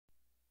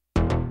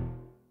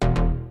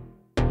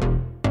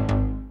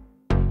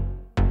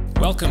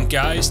Welcome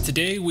guys,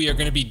 today we are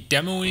going to be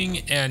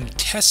demoing and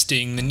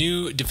testing the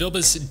new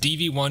DeVilbiss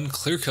DV1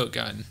 Clearcoat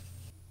gun.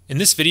 In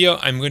this video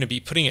I'm going to be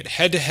putting it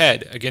head to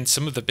head against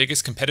some of the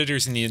biggest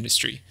competitors in the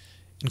industry,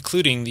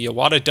 including the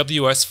Iwata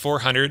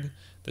WS400,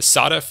 the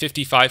SATA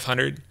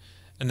 5500,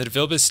 and the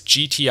DeVilbiss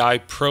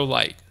GTI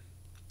ProLite.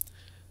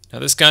 Now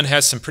this gun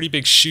has some pretty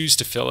big shoes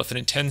to fill if it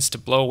intends to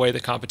blow away the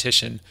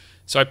competition,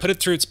 so I put it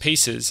through its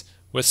paces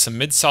with some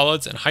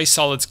mid-solids and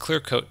high-solids clear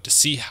coat to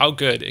see how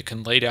good it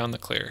can lay down the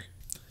clear.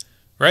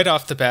 Right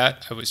off the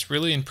bat, I was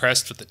really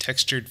impressed with the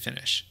textured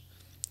finish.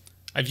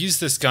 I've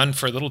used this gun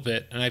for a little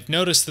bit, and I've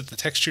noticed that the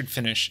textured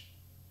finish,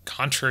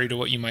 contrary to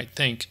what you might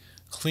think,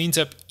 cleans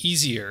up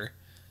easier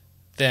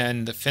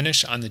than the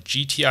finish on the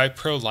GTI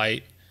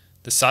ProLite,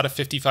 the SATA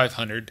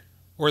 5500,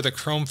 or the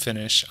chrome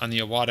finish on the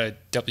Iwata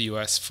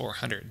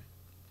WS400.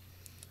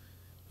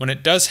 When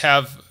it does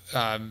have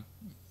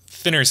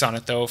thinners on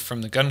it though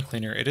from the gun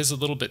cleaner, it is a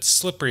little bit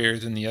slipperier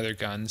than the other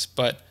guns,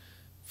 but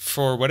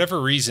for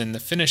whatever reason, the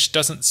finish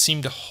doesn't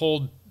seem to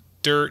hold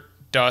dirt,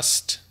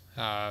 dust,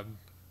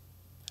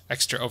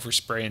 extra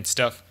overspray and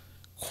stuff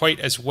quite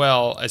as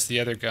well as the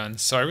other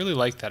guns, so I really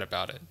like that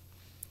about it.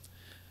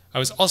 I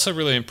was also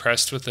really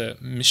impressed with the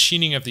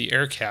machining of the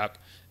air cap.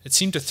 It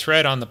seemed to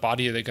thread on the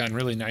body of the gun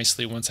really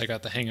nicely once I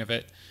got the hang of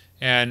it,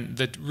 and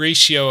the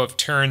ratio of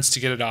turns to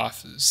get it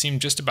off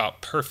seemed just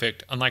about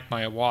perfect, unlike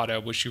my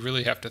Iwata, which you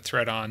really have to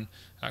thread on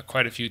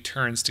quite a few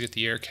turns to get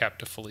the air cap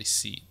to fully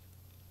seat.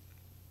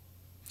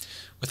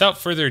 Without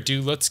further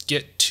ado, let's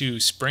get to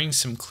spraying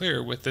some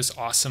clear with this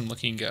awesome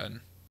looking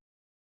gun.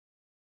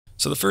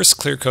 So the first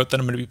clear coat that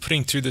I'm going to be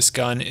putting through this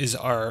gun is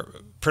our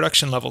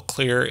production level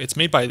clear. It's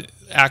made by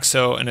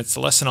AXO and it's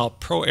the Lessenol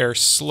Pro Air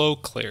Slow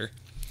Clear.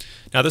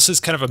 Now this is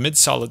kind of a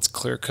mid-solids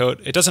clear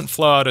coat. It doesn't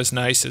flow out as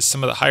nice as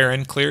some of the higher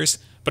end clears,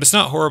 but it's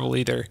not horrible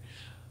either.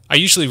 I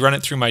usually run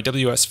it through my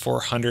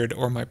WS400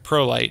 or my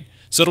ProLite,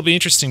 so it'll be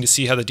interesting to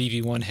see how the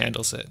DV1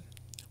 handles it.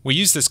 We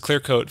use this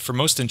clear coat for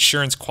most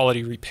insurance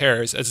quality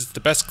repairs as it's the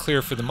best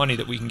clear for the money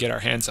that we can get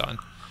our hands on,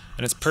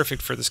 and it's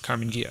perfect for this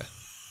Karmann Ghia.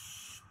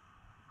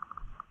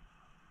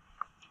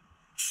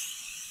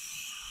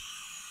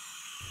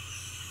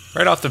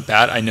 Right off the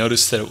bat I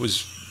noticed that it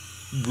was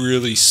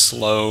really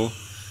slow.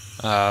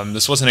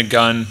 This wasn't a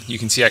gun. You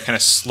can see I kind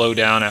of slow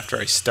down after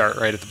I start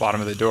right at the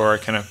bottom of the door. I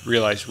kind of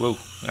realized, whoa,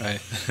 I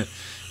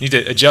need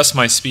to adjust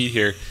my speed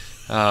here.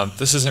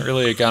 This isn't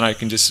really a gun I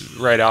can just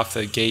right off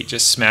the gate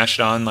just smash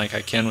it on like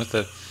I can with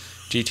the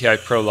GTI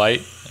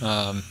ProLite.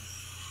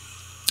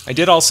 I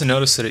did also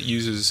notice that it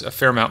uses a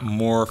fair amount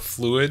more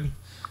fluid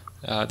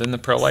than the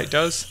ProLite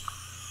does.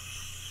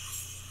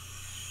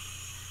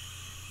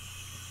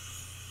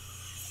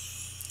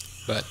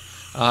 But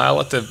I'll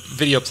let the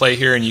video play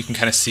here and you can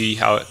kind of see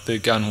how the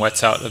gun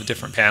wets out the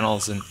different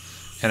panels and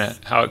kind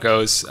of how it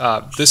goes.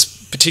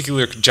 This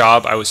particular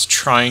job I was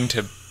trying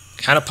to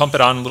kind of pump it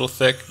on a little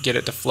thick, get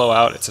it to flow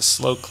out. It's a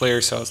slow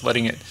clear, so I was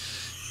letting it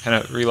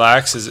kind of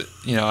relax as it,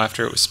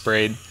 after it was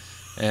sprayed.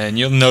 And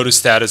you'll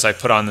notice that as I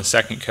put on the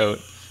second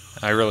coat,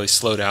 I really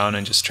slow down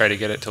and just try to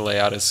get it to lay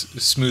out as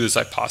smooth as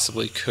I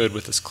possibly could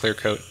with this clear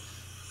coat.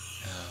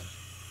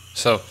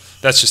 So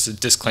that's just a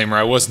disclaimer.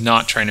 I was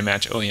not trying to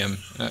match OEM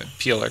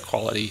PLR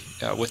quality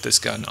with this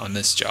gun on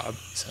this job.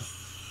 So.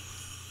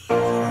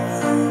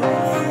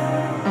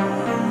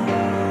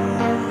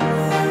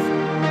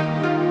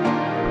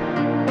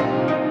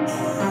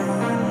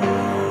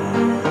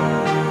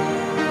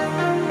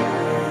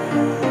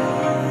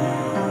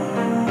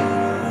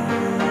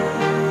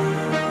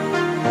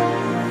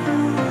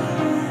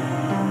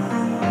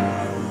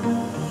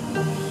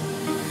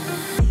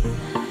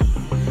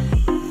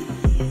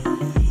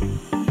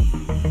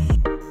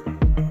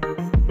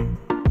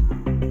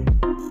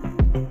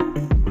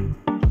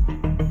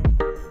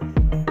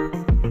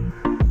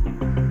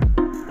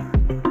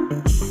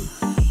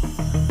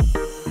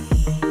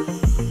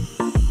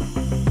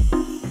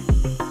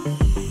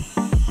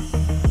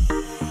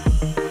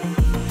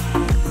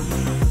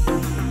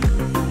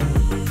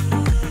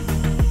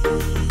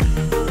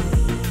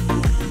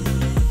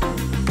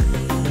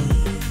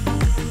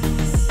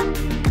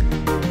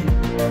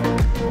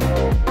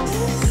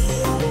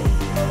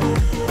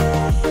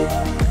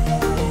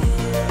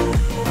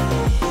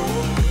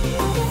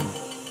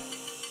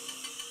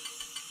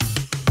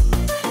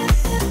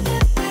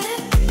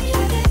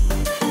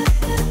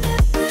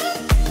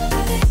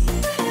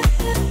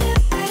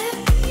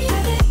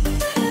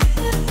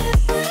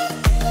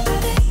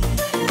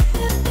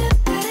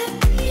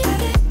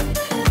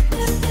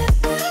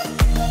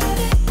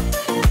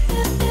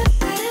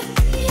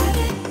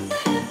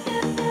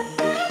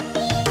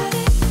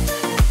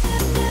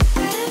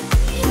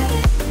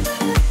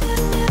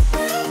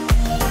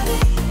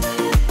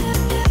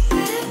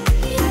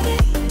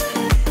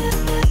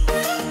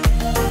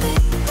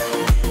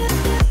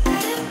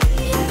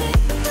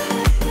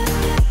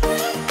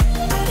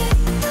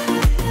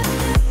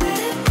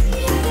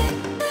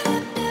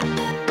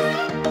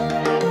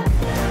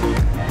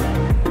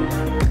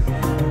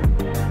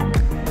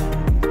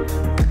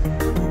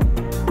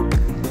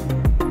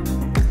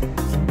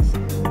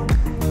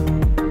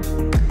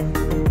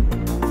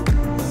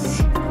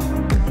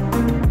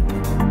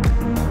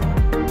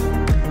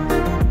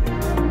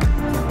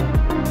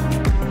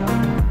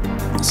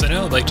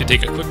 Now I'd like to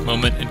take a quick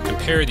moment and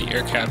compare the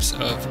air caps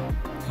of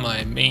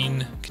my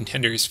main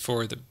contenders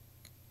for the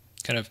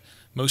kind of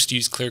most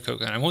used Clearcoat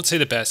gun. I won't say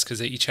the best because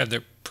they each have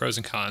their pros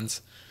and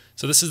cons.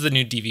 So this is the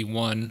new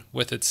DV1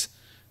 with its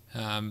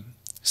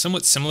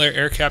somewhat similar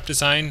air cap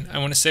design, I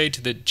want to say,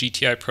 to the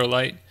GTI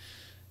ProLite.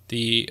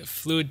 The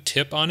fluid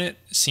tip on it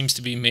seems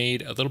to be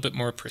made a little bit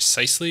more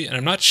precisely, and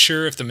I'm not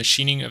sure if the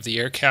machining of the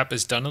air cap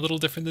is done a little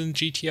different than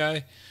the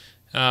GTI.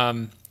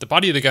 The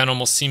body of the gun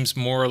almost seems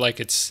more like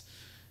it's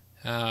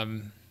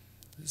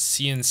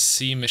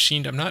CNC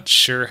machined. I'm not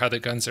sure how the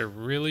guns are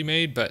really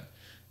made, but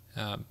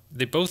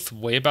they both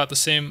weigh about the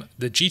same.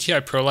 The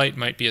GTI ProLite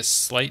might be a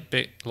slight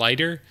bit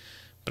lighter,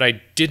 but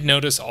I did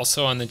notice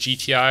also on the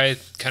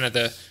GTI, kind of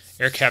the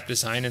air cap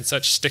design and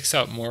such sticks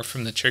out more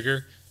from the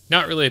trigger.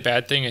 Not really a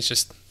bad thing, it's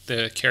just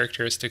the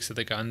characteristics of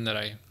the gun that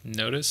I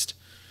noticed.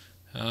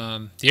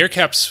 The air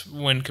caps,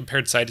 when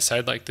compared side to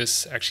side like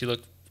this, actually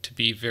look to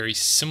be very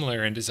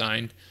similar in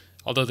design,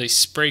 although they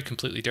spray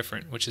completely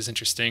different, which is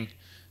interesting.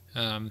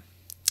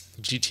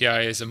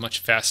 GTI is a much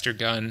faster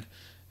gun.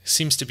 It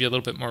seems to be a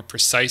little bit more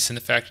precise in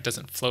the fact it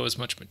doesn't flow as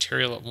much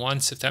material at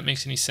once, if that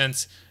makes any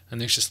sense,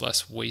 and there's just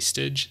less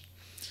wastage.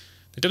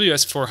 The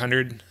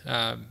WS400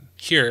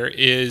 here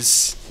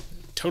is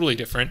totally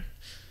different.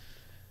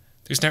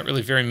 There's not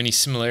really very many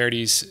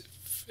similarities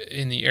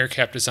in the air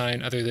cap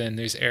design other than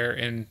there's air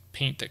and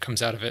paint that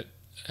comes out of it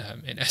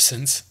in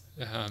essence.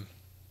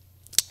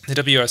 The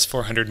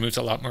WS400 moves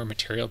a lot more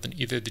material than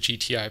either the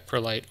GTI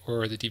ProLite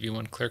or the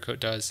DV1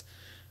 Clearcoat does,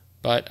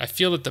 but I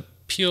feel that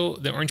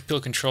the orange peel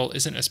control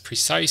isn't as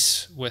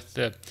precise with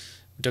the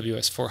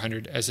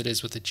WS400 as it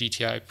is with the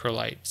GTI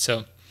ProLite,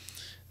 so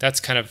that's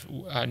kind of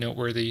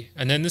noteworthy.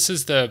 And then this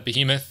is the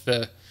behemoth,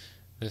 the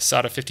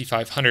SATA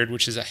 5500,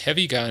 which is a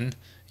heavy gun,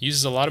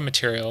 uses a lot of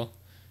material,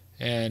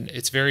 and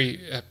it's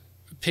very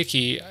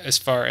picky as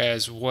far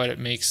as what it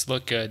makes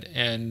look good,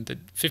 and the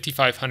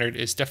 5500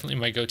 is definitely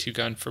my go-to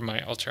gun for my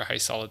ultra high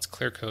solids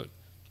Clearcoat,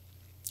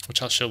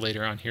 which I'll show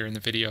later on here in the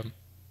video.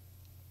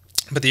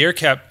 But the air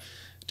cap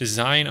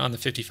design on the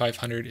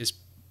 5500 is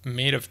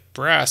made of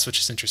brass, which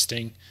is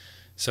interesting,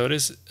 so it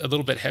is a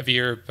little bit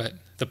heavier, but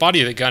the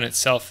body of the gun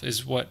itself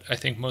is what I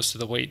think most of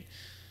the weight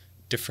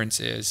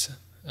difference is.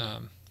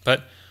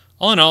 But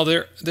all in all,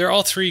 they're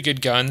all three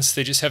good guns.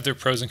 They just have their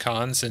pros and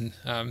cons, and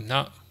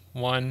not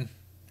one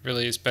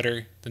really is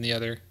better than the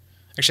other.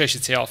 Actually, I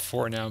should say all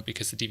four now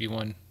because the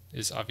DV1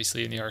 is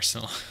obviously in the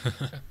arsenal.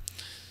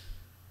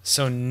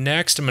 So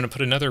next, I'm going to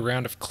put another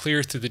round of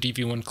clear through the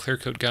DV1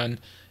 Clearcoat gun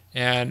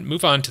and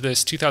move on to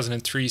this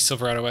 2003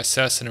 Silverado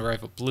SS in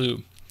Arrival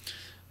Blue.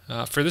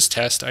 For this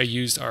test, I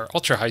used our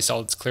ultra high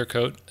solids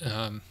Clearcoat,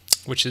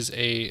 which is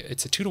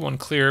it's a 2-to-1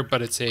 clear,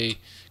 but it's a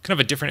kind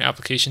of a different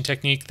application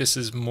technique. This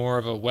is more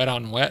of a wet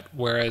on wet,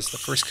 whereas the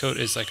first coat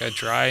is like a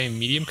dry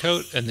medium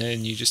coat, and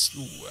then you just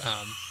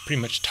pretty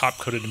much top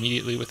coat it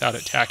immediately without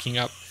it tacking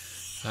up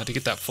to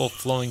get that full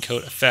flowing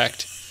coat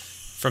effect.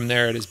 From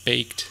there, it is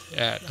baked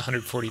at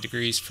 140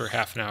 degrees for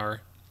half an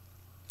hour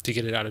to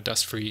get it out of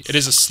dust free. It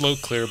is a slow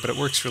clear, but it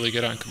works really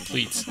good on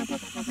completes.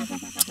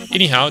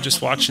 Anyhow,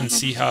 just watch and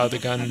see how the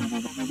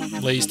gun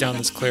lays down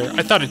this clear.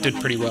 I thought it did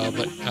pretty well,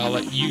 but I'll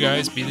let you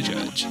guys be the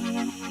judge.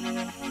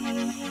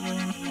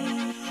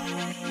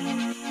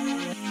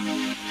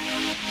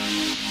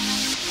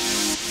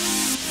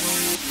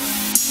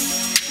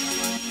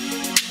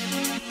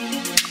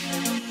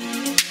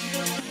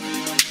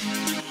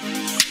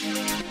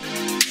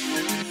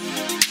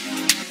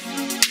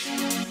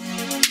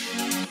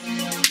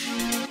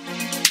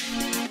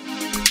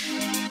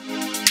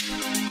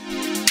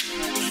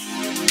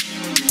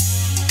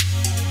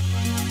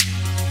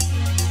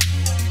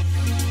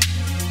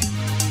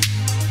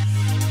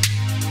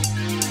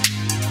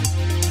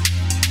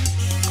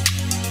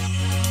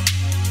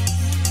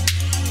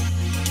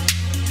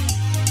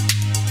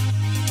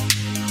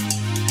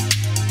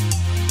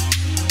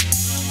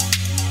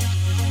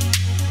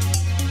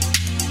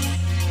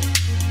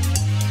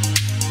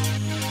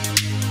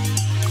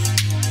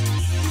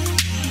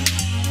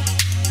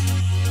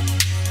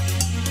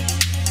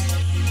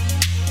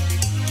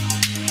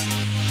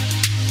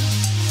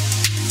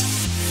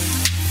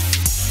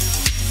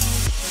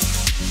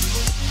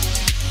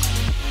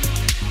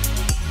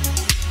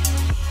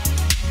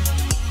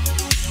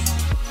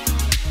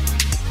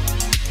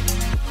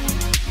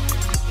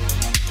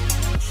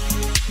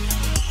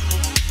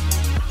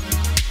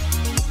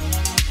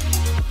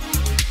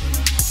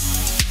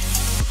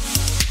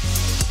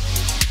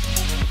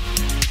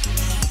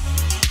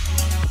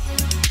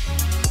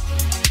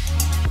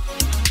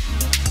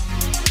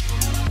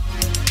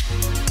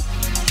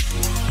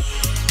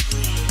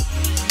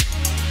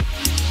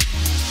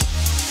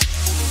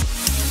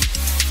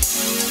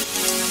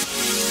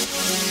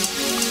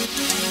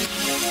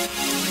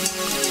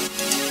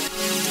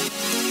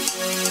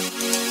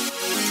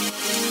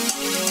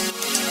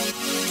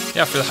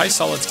 Yeah, for the high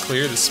solids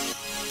clear,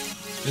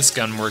 this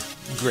gun worked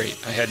great.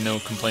 I had no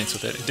complaints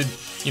with it. It did,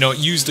 it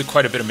used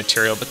quite a bit of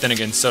material, but then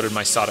again, so did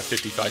my SATA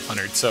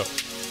 5500. So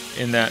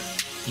in that,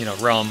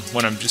 realm,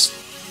 when I'm just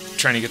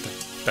trying to get the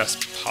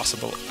best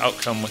possible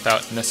outcome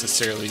without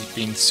necessarily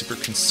being super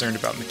concerned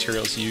about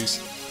materials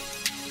used.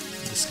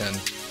 This gun,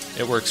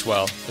 it works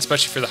well,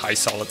 especially for the high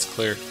solids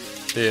clear.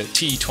 The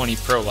TE20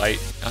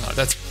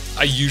 ProLite,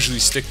 I usually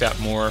stick that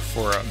more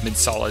for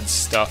mid-solids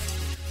stuff.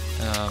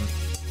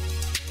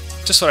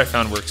 Just what I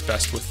found works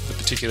best with the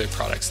particular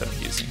products that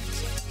I'm using.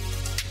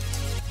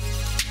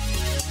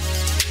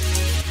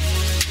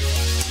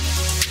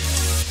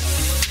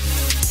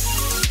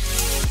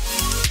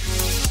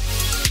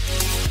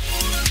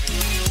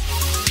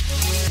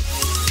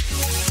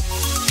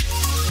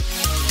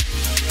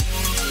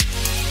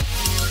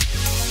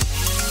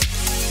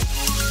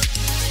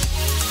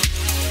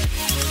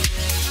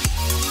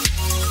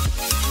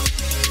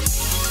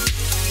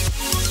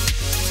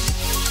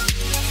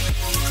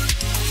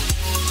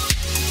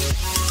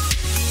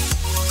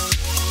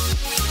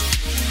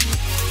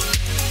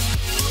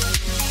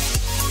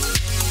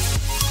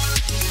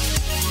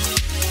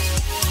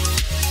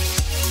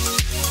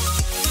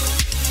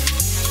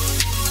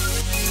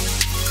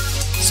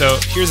 So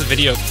here's a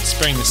video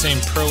spraying the same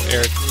Pro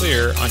Air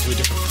Clear onto a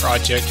different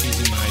project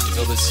using my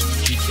DeVilbiss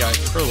GTI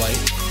ProLite.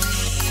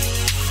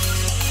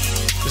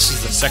 This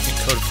is the second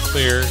coat of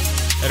clear.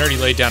 I'd already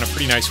laid down a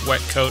pretty nice wet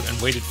coat and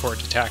waited for it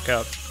to tack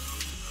up.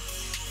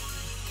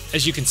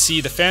 As you can see,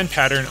 the fan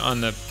pattern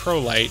on the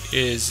ProLite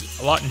is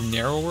a lot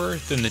narrower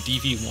than the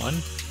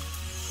DV1.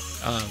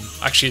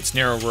 Actually, it's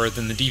narrower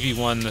than the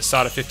DV1, the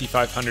SATA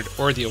 5500,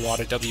 or the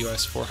Iwata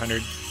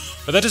WS400.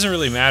 But that doesn't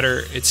really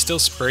matter. It still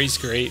sprays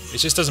great. It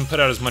just doesn't put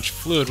out as much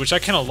fluid, which I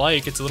kind of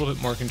like. It's a little bit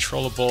more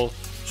controllable.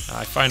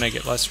 I find I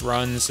get less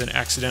runs and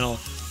accidental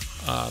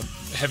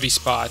heavy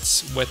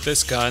spots with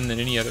this gun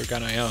than any other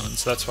gun I own.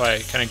 So that's why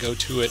I kind of go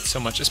to it so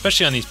much,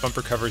 especially on these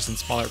bumper covers and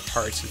smaller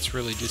parts. It's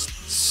really just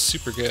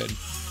super good.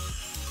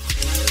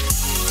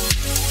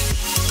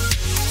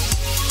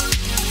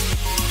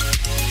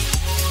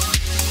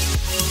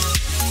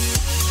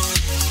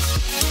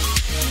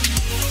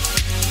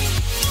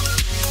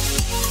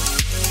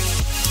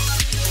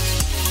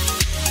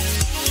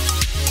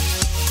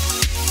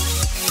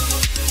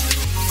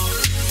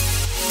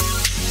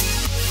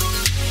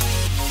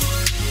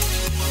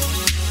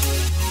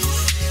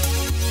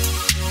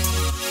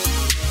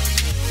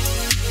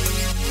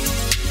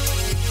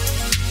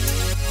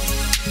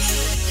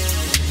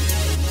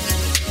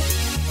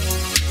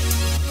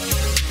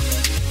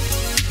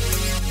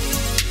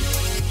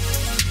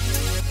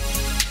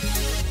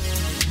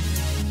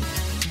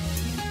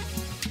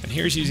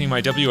 Here's using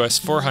my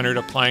WS400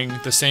 applying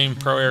the same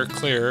Pro Air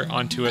Clear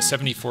onto a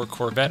 74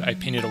 Corvette I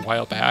painted a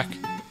while back.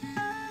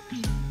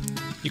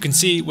 You can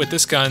see with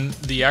this gun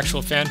the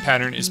actual fan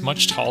pattern is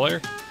much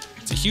taller.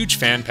 It's a huge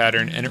fan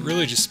pattern and it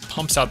really just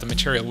pumps out the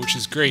material, which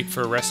is great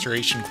for a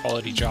restoration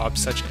quality job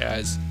such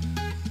as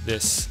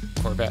this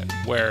Corvette,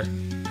 where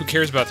who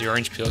cares about the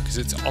orange peel because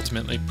it's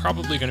ultimately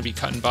probably going to be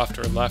cut and buffed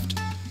or left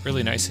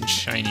really nice and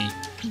shiny.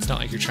 It's not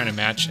like you're trying to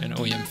match an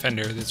OEM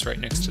fender that's right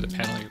next to the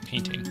panel you're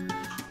painting.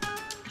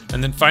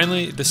 And then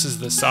finally, this is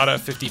the SATA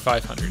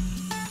 5500.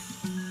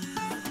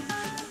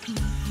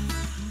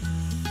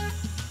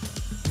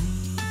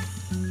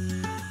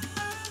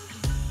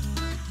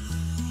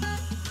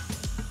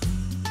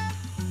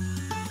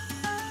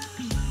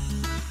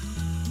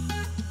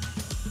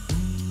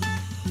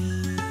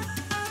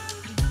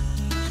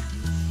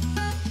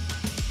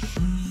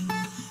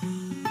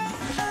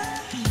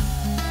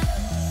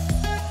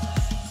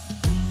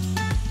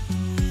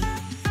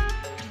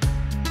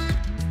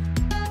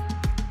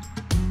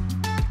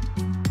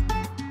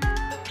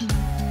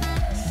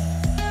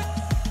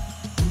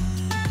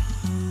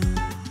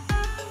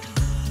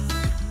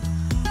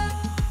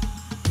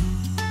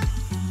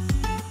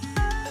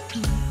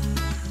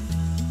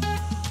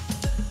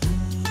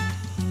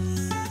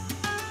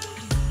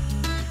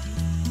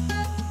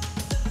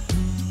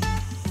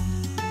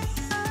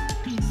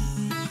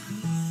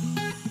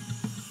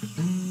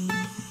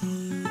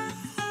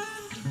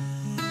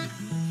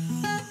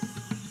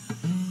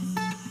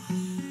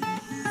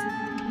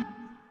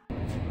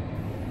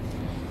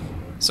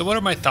 So what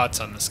are my thoughts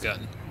on this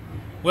gun?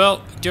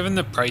 Well, given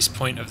the price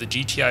point of the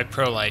GTI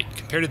ProLite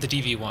compared to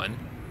the DV1,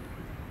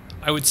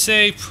 I would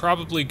say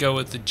probably go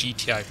with the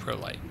GTI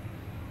ProLite.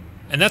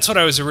 And that's what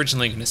I was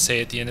originally going to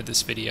say at the end of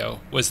this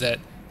video, was that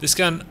this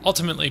gun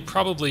ultimately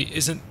probably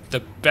isn't the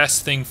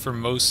best thing for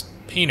most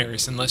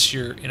painters unless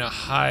you're in a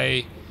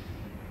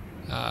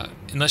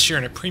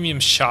premium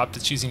shop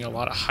that's using a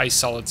lot of high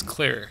solids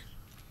clear.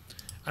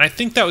 And I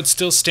think that would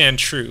still stand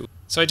true.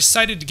 So I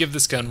decided to give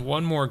this gun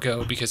one more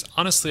go because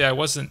honestly I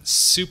wasn't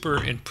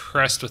super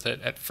impressed with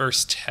it at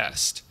first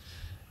test.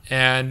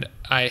 And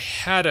I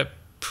had a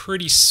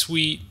pretty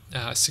sweet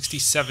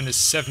 67 to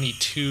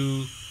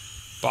 72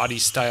 body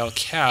style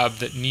cab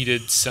that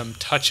needed some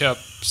touch-up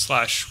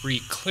 /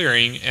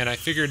 re-clearing, and I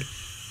figured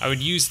I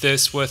would use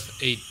this with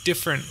a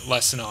different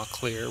Lessenol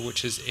clear,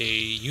 which is a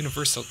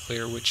universal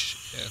clear, which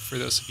for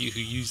those of you who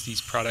use these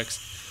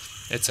products,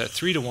 it's a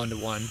 3 to 1 to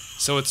 1,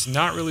 so it's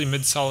not really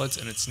mid-solids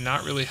and it's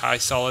not really high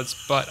solids,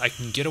 but I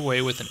can get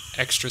away with an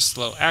extra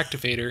slow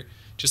activator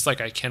just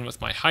like I can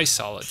with my high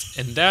solids,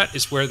 and that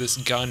is where this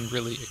gun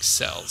really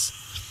excels.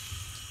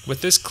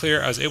 With this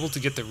clear, I was able to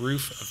get the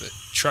roof of the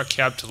truck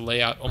cab to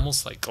lay out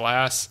almost like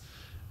glass,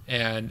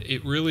 and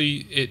it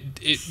really,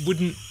 it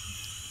wouldn't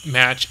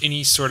match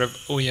any sort of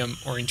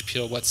OEM orange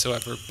peel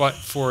whatsoever, but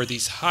for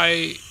these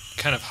high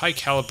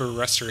caliber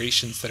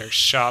restorations that our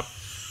shop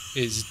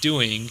is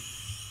doing,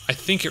 I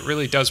think it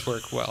really does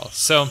work well.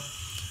 So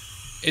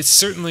it's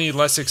certainly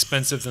less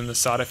expensive than the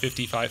SATA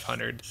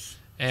 5500,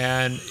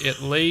 and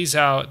it lays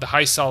out the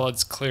high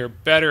solids clear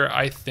better,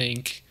 I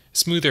think,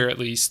 smoother at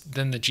least,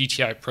 than the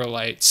GTI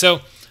ProLite.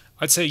 So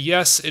I'd say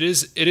yes, it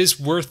is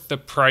worth the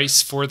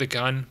price for the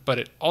gun, but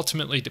it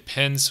ultimately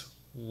depends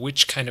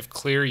which kind of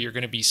clear you're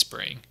going to be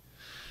spraying.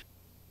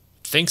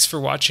 Thanks for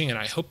watching, and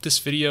I hope this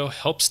video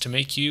helps to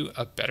make you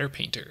a better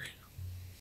painter.